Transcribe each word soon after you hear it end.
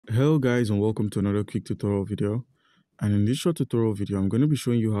Hello guys, and welcome to another quick tutorial video. And in this short tutorial video, I'm going to be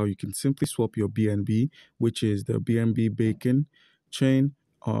showing you how you can simply swap your BNB, which is the BNB Bacon chain,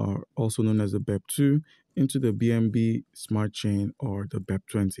 or also known as the BEP2, into the BNB Smart Chain or the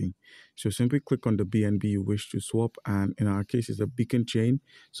BEP20. So simply click on the BNB you wish to swap, and in our case, it's the Beacon chain.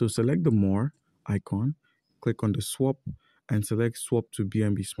 So select the More icon, click on the Swap, and select Swap to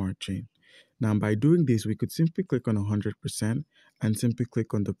BNB Smart Chain. Now, by doing this, we could simply click on 100% and simply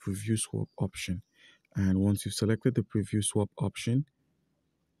click on the Preview Swap option. And once you've selected the Preview Swap option,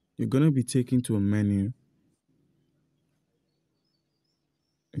 you're going to be taken to a menu.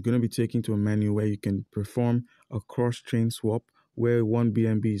 You're going to be taken to a menu where you can perform a cross-chain swap where 1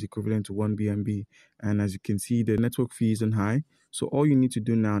 BNB is equivalent to 1 BNB. And as you can see, the network fee isn't high. So all you need to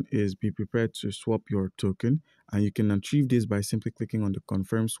do now is be prepared to swap your token. And you can achieve this by simply clicking on the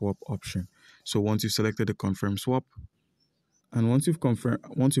Confirm Swap option. So once you've selected the Confirm Swap, and once you've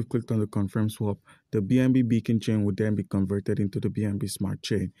clicked on the Confirm Swap, the BNB Beacon chain will then be converted into the BNB Smart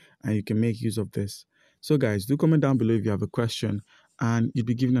Chain, and you can make use of this. So guys, do comment down below if you have a question, and you'll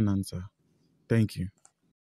be given an answer. Thank you.